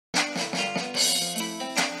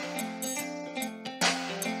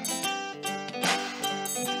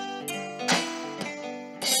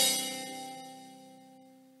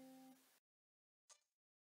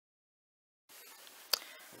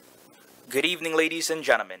Good evening, ladies and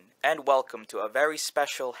gentlemen, and welcome to a very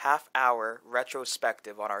special half-hour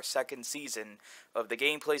retrospective on our second season of the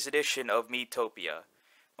Gameplays edition of Miitopia.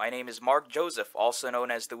 My name is Mark Joseph, also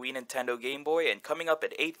known as the Wii Nintendo Game Boy, and coming up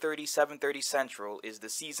at 8:30, 7:30 Central is the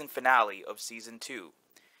season finale of Season 2.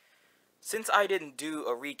 Since I didn't do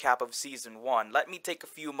a recap of Season 1, let me take a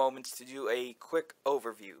few moments to do a quick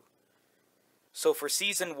overview. So for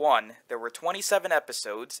Season 1, there were 27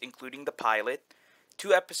 episodes, including the pilot.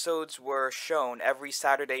 2 episodes were shown every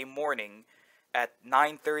Saturday morning at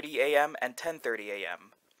 9:30 a.m. and 10:30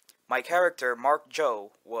 a.m. My character, Mark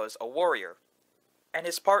Joe, was a warrior, and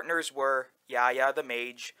his partners were Yaya the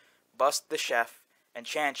mage, Bust the chef, and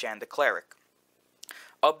Chan Chan the cleric.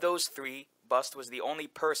 Of those 3, Bust was the only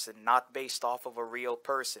person not based off of a real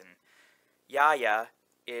person. Yaya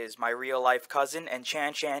is my real-life cousin, and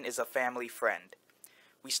Chan Chan is a family friend.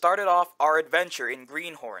 We started off our adventure in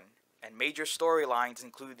Greenhorn, and major storylines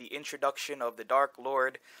include the introduction of the Dark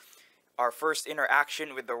Lord, our first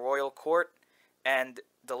interaction with the royal court, and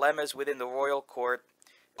dilemmas within the royal court,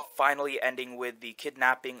 finally ending with the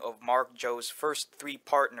kidnapping of Mark Joe's first 3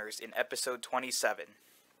 partners in episode 27.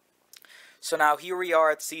 So now here we are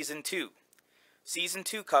at Season 2. Season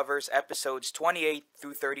 2 covers episodes 28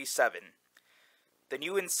 through 37. The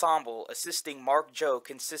new ensemble assisting Mark Joe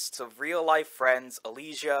consists of real-life friends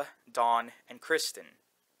Alicia, Dawn, and Kristen.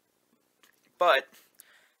 But,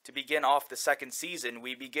 to begin off the second season,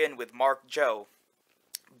 we begin with Mark Joe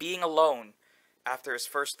being alone after his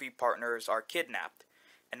first 3 partners are kidnapped.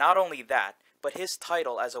 And not only that, but his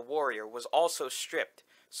title as a warrior was also stripped,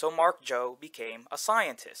 so Mark Joe became a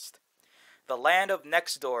scientist. The land of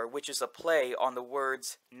Neksdor, which is a play on the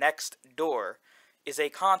words next door, is a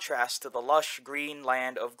contrast to the lush green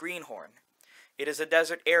land of Greenhorn. It is a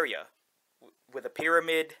desert area, with a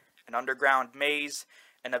pyramid, an underground maze,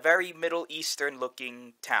 and a very Middle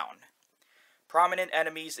Eastern-looking town. Prominent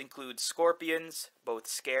enemies include scorpions, both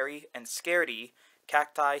scary and scaredy,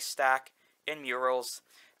 cacti, stack, and murals,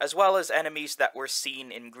 as well as enemies that were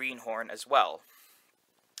seen in Greenhorn as well.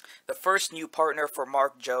 The first new partner for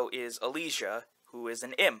Mark Joe is Alicia, who is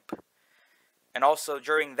an imp. And also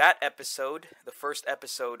during that episode, the first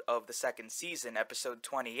episode of the second season, episode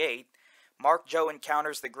 28, Mark Joe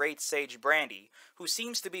encounters the great sage Brandy, who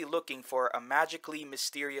seems to be looking for a magically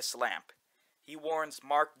mysterious lamp. He warns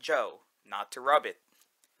Mark Joe not to rub it.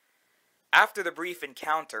 After the brief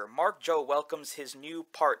encounter, Mark Joe welcomes his new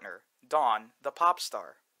partner, Dawn, the pop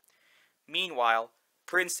star. Meanwhile,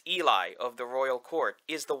 Prince Eli of the royal court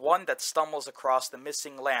is the one that stumbles across the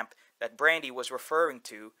missing lamp that Brandy was referring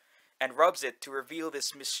to and rubs it to reveal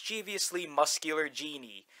this mischievously muscular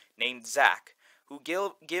genie named Zack, who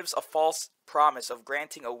gives a false promise of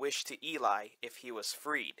granting a wish to Eli if he was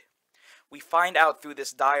freed. We find out through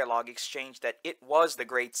this dialogue exchange that it was the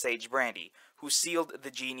great sage Brandy who sealed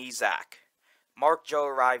the genie Zack. Mark Joe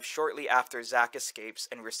arrives shortly after Zack escapes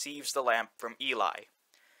and receives the lamp from Eli.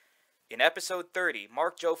 In episode 30,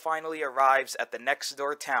 Mark Joe finally arrives at the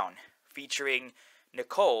Neksdor town, featuring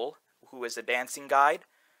Nicole, who is a dancing guide,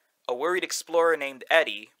 a worried explorer named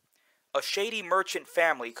Eddie, a shady merchant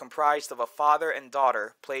family comprised of a father and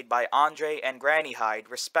daughter played by Andre and Granny Hyde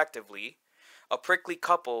respectively, a prickly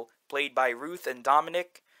couple played by Ruth and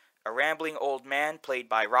Dominic, a rambling old man played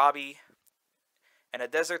by Robbie, and a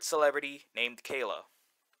desert celebrity named Kayla.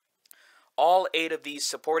 All 8 of these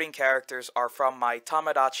supporting characters are from my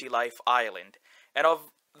Tamagotchi Life island, and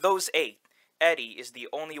of those 8, Eddie is the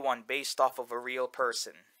only one based off of a real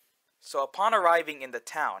person. So upon arriving in the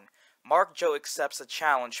town, Mark Joe accepts a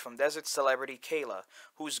challenge from desert celebrity Kayla,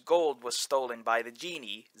 whose gold was stolen by the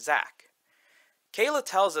genie, Zack. Kayla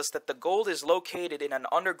tells us that the gold is located in an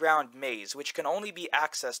underground maze which can only be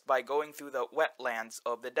accessed by going through the wetlands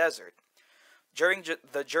of the desert. During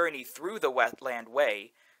the journey through the wetland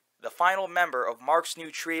way, the final member of Mark's new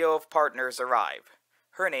trio of partners arrive.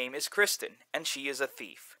 Her name is Kristen, and she is a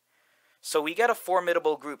thief. So we get a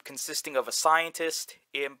formidable group consisting of a scientist,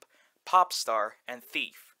 imp, pop star, and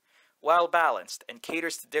thief. Well balanced and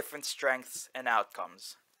caters to different strengths and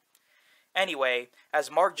outcomes. Anyway, as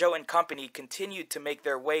Mark Joe and company continued to make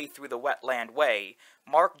their way through the wetland way,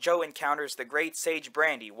 Mark Joe encounters the great sage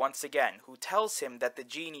Brandy once again, who tells him that the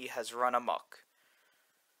genie has run amok.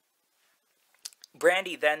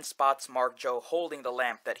 Brandy then spots Mark Joe holding the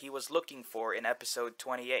lamp that he was looking for in episode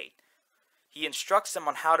 28. He instructs him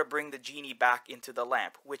on how to bring the genie back into the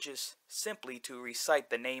lamp, which is simply to recite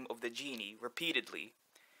the name of the genie repeatedly.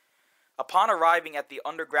 Upon arriving at the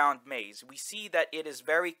underground maze, we see that it is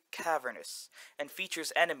very cavernous and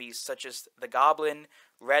features enemies such as the Goblin,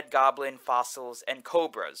 Red Goblin, fossils, and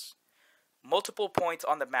cobras. Multiple points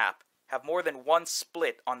on the map have more than one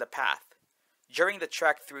split on the path, During the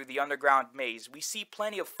trek through the underground maze, we see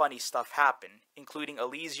plenty of funny stuff happen, including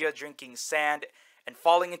Elysia drinking sand and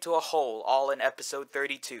falling into a hole, all in episode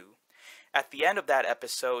 32. At the end of that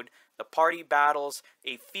episode, the party battles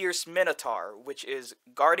a fierce minotaur, which is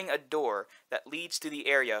guarding a door that leads to the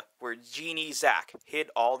area where Genie Zack hid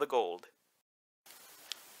all the gold.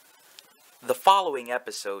 The following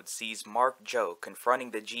episode sees Mark Joe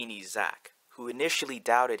confronting the genie Zack, who initially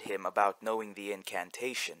doubted him about knowing the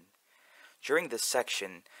incantation. During this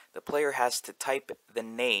section, the player has to type the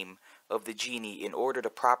name of the genie in order to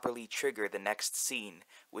properly trigger the next scene,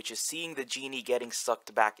 which is seeing the genie getting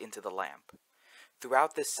sucked back into the lamp.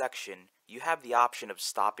 Throughout this section, you have the option of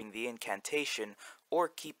stopping the incantation or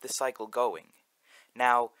keep the cycle going.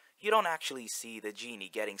 Now, you don't actually see the genie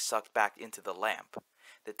getting sucked back into the lamp.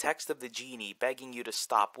 The text of the genie begging you to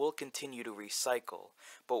stop will continue to recycle,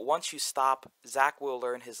 but once you stop, Zack will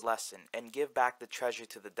learn his lesson and give back the treasure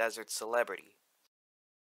to the desert celebrity.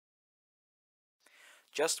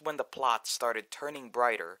 Just when the plot started turning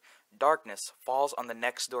brighter, darkness falls on the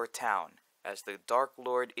Neksdor town as the Dark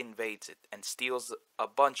Lord invades it and steals a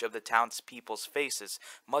bunch of the townspeople's faces,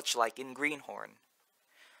 much like in Greenhorn.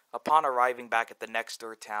 Upon arriving back at the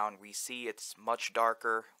Neksdor town, we see it's much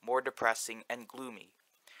darker, more depressing, and gloomy.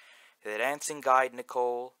 The dancing guide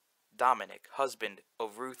Nicole, Dominic, husband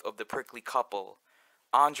of Ruth of the prickly couple,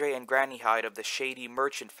 Andre and Granny Hyde of the shady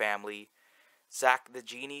merchant family, Zack the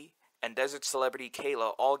genie, and desert celebrity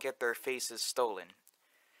Kayla all get their faces stolen.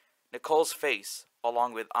 Nicole's face,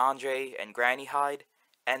 along with Andre and Granny Hyde,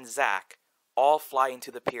 and Zack, all fly into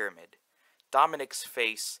the pyramid. Dominic's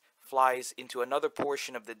face flies into another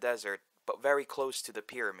portion of the desert, but very close to the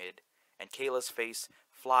pyramid, and Kayla's face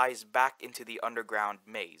flies back into the underground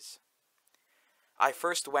maze. I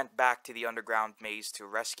first went back to the underground maze to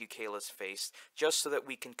rescue Kayla's face, just so that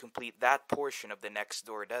we can complete that portion of the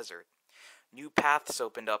Neksdor desert. New paths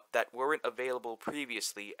opened up that weren't available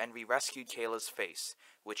previously, and we rescued Kayla's face,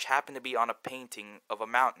 which happened to be on a painting of a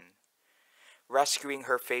mountain. Rescuing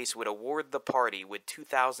her face would award the party with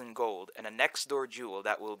 2,000 gold and a Neksdor jewel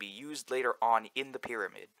that will be used later on in the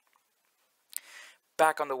pyramid.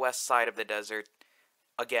 Back on the west side of the desert,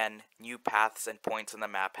 again, new paths and points on the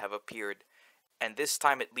map have appeared, and this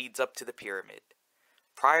time it leads up to the pyramid.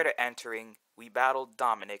 Prior to entering, we battled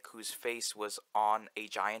Dominic, whose face was on a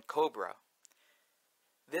giant cobra.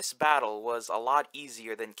 This battle was a lot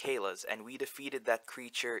easier than Kayla's, and we defeated that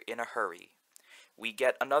creature in a hurry. We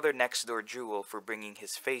get another Neksdor jewel for bringing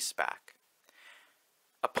his face back.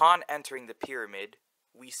 Upon entering the pyramid,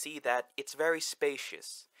 we see that it's very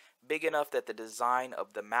spacious, big enough that the design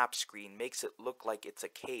of the map screen makes it look like it's a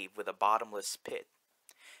cave with a bottomless pit.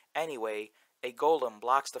 Anyway, a golem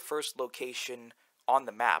blocks the first location on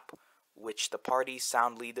the map, which the party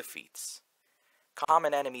soundly defeats.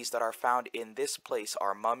 Common enemies that are found in this place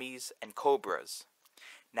are mummies and cobras.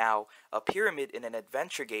 Now, a pyramid in an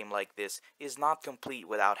adventure game like this is not complete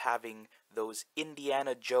without having those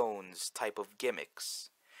Indiana Jones type of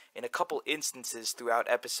gimmicks. In a couple instances throughout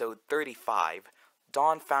episode 35,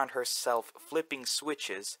 Dawn found herself flipping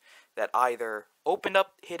switches that either opened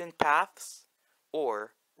up hidden paths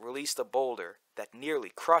or released a boulder that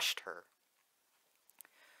nearly crushed her.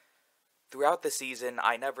 Throughout the season,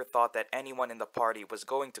 I never thought that anyone in the party was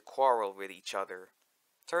going to quarrel with each other.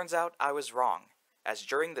 Turns out I was wrong, as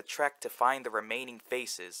during the trek to find the remaining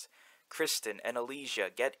faces, Kristen and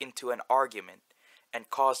Elysia get into an argument and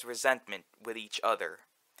cause resentment with each other.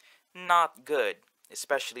 Not good,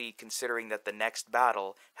 especially considering that the next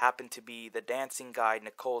battle happened to be the dancing guide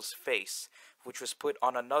Nicole's face, which was put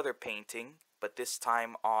on another painting, but this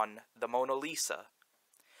time on the Mona Lisa.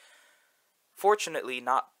 Fortunately,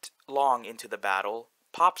 not long into the battle,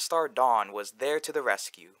 pop star Dawn was there to the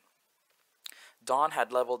rescue. Dawn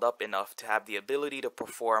had leveled up enough to have the ability to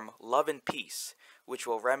perform Love and Peace, which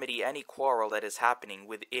will remedy any quarrel that is happening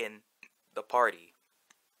within the party.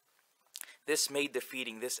 This made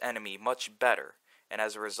defeating this enemy much better, and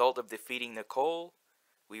as a result of defeating Nicole,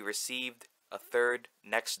 we received a third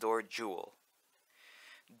Neksdor jewel.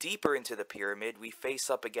 Deeper into the pyramid, we face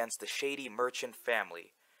up against the shady merchant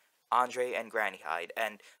family, Andre and Granny Hyde,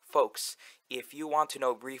 and folks, if you want to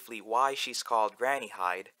know briefly why she's called Granny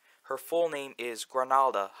Hyde, her full name is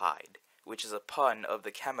Granalda Hyde, which is a pun of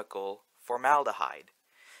the chemical formaldehyde.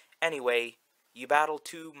 Anyway, you battle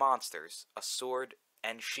two monsters, a sword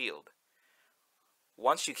and shield.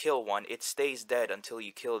 Once you kill one, it stays dead until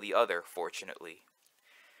you kill the other, fortunately.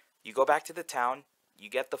 You go back to the town, you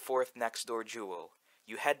get the fourth Neksdor jewel.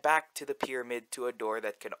 You head back to the pyramid to a door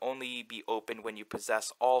that can only be opened when you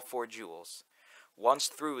possess all 4 jewels. Once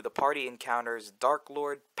through, the party encounters Dark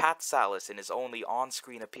Lord Pat Salas in his only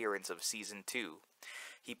on-screen appearance of Season 2.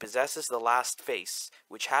 He possesses the last face,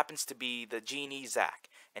 which happens to be the genie Zack,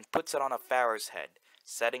 and puts it on a pharaoh's head,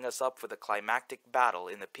 setting us up for the climactic battle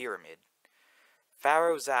in the pyramid.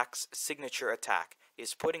 Pharaoh Zack's signature attack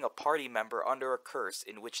is putting a party member under a curse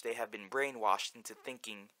in which they have been brainwashed into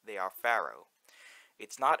thinking they are Pharaoh.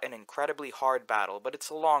 It's not an incredibly hard battle, but it's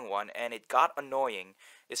a long one, and it got annoying,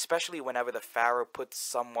 especially whenever the Pharaoh puts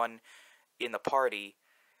someone in the party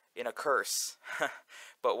in a curse.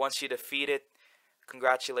 But once you defeat it,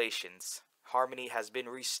 congratulations. Harmony has been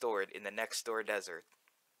restored in the Neksdor desert.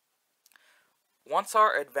 Once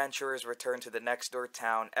our adventurers return to the Neksdor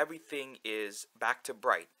town, everything is back to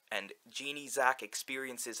bright, and Genie Zack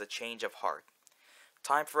experiences a change of heart.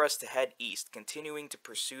 Time for us to head east, continuing to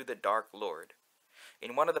pursue the Dark Lord.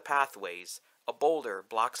 In one of the pathways, a boulder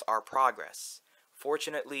blocks our progress.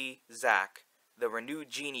 Fortunately, Zack, the renewed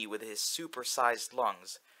genie with his super-sized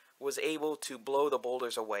lungs, was able to blow the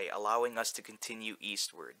boulders away, allowing us to continue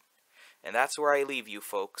eastward. And that's where I leave you,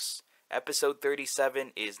 folks. Episode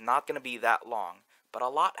 37 is not going to be that long, but a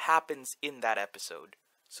lot happens in that episode.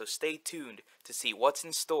 So stay tuned to see what's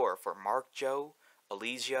in store for Mark Joe,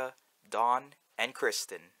 Elysia, Dawn, and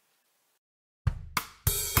Kristen.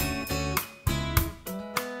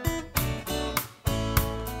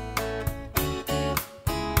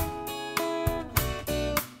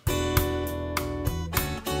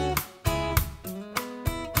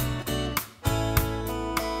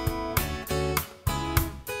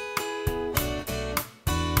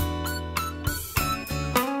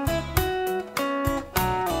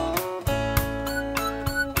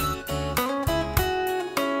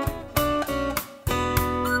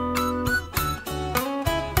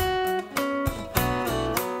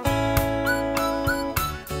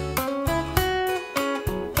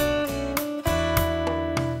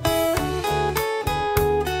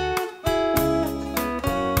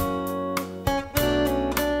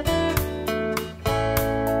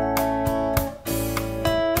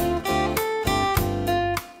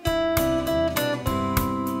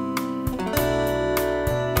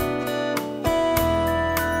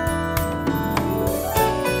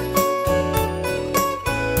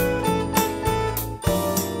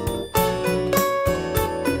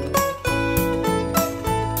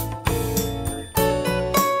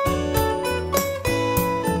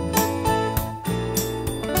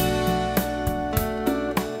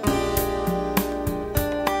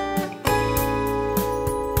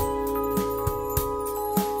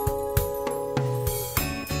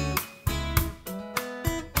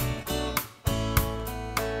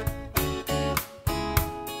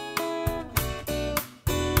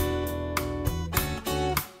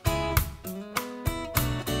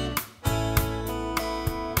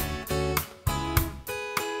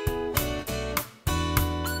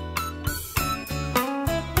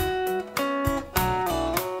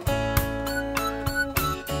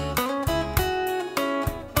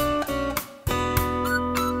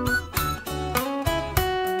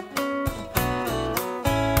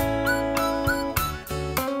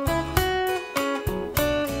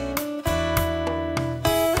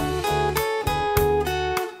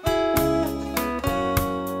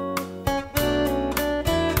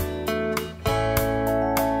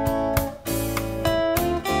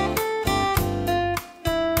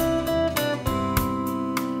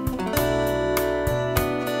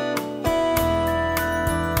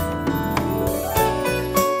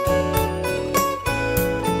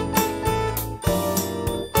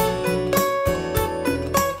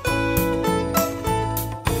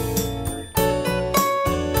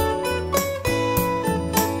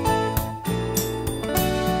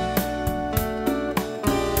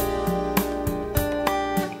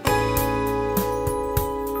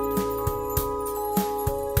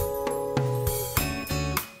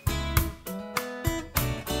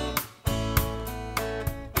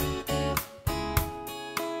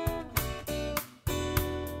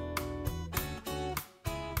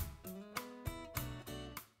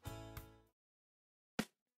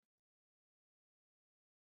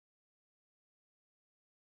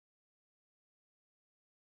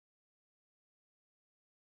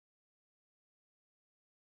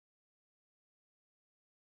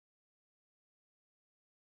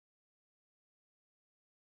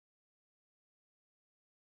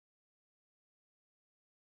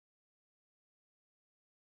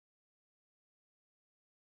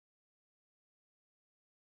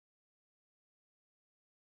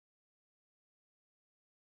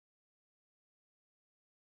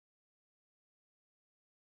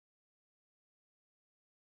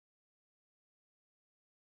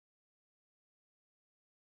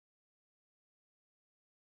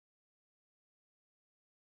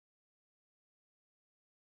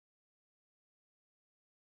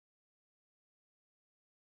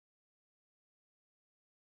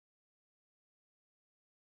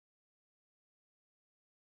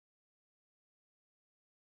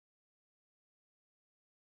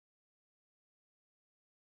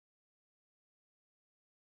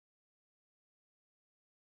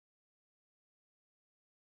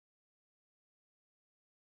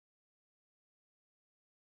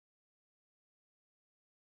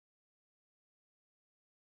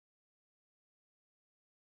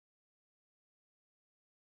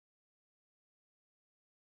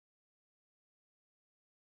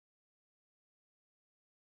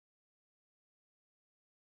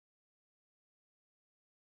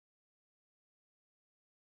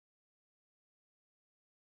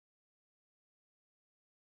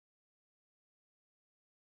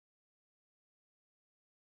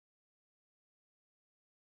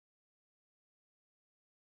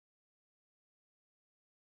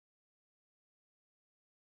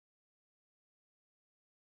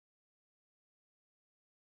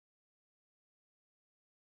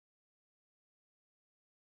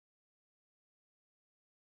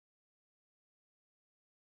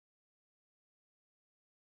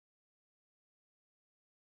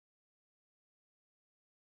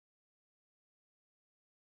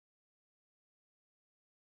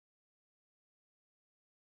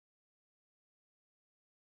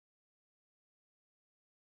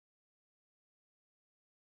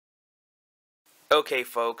 Okay,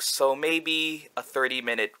 folks, so maybe a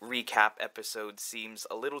 30-minute recap episode seems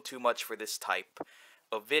a little too much for this type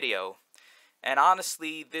of video. And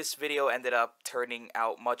honestly, this video ended up turning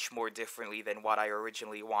out much more differently than what I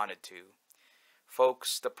originally wanted to.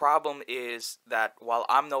 Folks, the problem is that while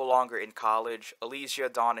I'm no longer in college, Alicia,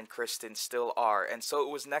 Dawn, and Kristen still are, and so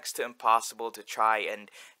it was next to impossible to try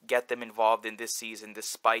and get them involved in this season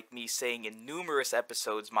despite me saying in numerous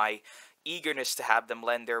episodes my eagerness to have them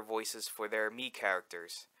lend their voices for their me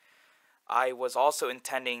characters. I was also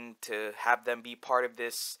intending to have them be part of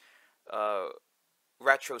this uh,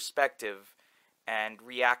 retrospective and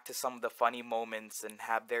react to some of the funny moments and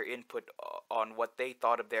have their input on what they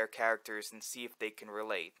thought of their characters and see if they can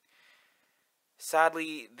relate.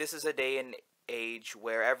 Sadly, this is a day and age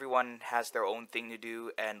where everyone has their own thing to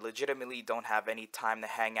do and legitimately don't have any time to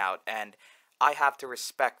hang out, and I have to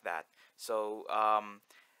respect that. So,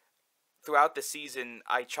 throughout the season,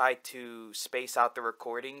 I try to space out the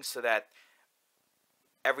recordings so that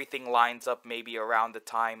everything lines up maybe around the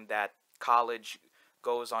time that college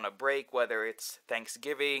goes on a break, whether it's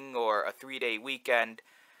Thanksgiving or a 3-day weekend.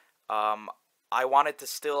 I wanted to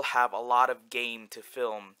still have a lot of game to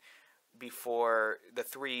film before the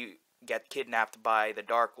three get kidnapped by the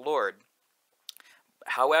Dark Lord.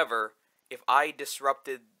 However, if I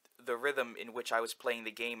disrupted the rhythm in which I was playing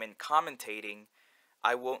the game and commentating,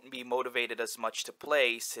 I won't be motivated as much to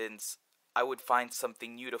play since I would find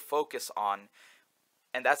something new to focus on.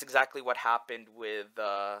 And that's exactly what happened with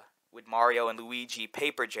Mario and Luigi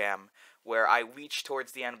Paper Jam, where I reached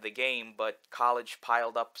towards the end of the game, but college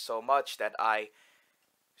piled up so much that I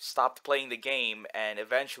stopped playing the game, and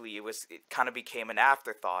eventually it kind of became an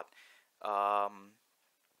afterthought.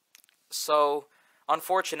 So,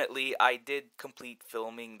 unfortunately, I did complete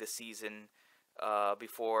filming the season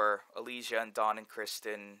before Alicia and Dawn and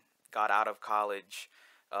Kristen got out of college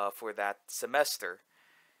for that semester.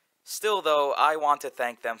 Still, though, I want to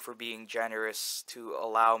thank them for being generous to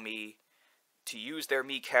allow me to use their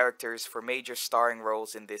me characters for major starring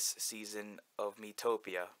roles in this season of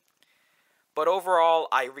Miitopia. But overall,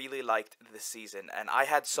 I really liked this season, and I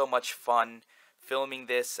had so much fun filming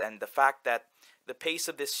this, and the fact that the pace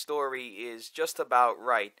of this story is just about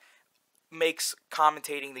right makes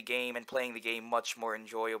commentating the game and playing the game much more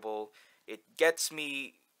enjoyable. It gets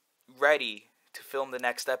me ready to film the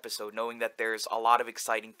next episode, knowing that there's a lot of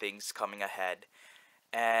exciting things coming ahead.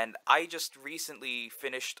 And I just recently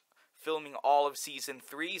finished filming all of Season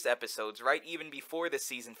 3's episodes, right even before the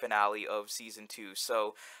season finale of Season 2,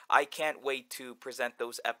 so I can't wait to present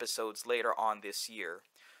those episodes later on this year.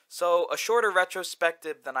 So, a shorter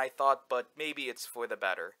retrospective than I thought, but maybe it's for the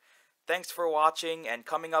better. Thanks for watching, and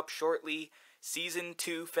coming up shortly, Season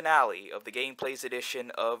 2 finale of the Gameplays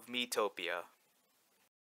edition of Miitopia.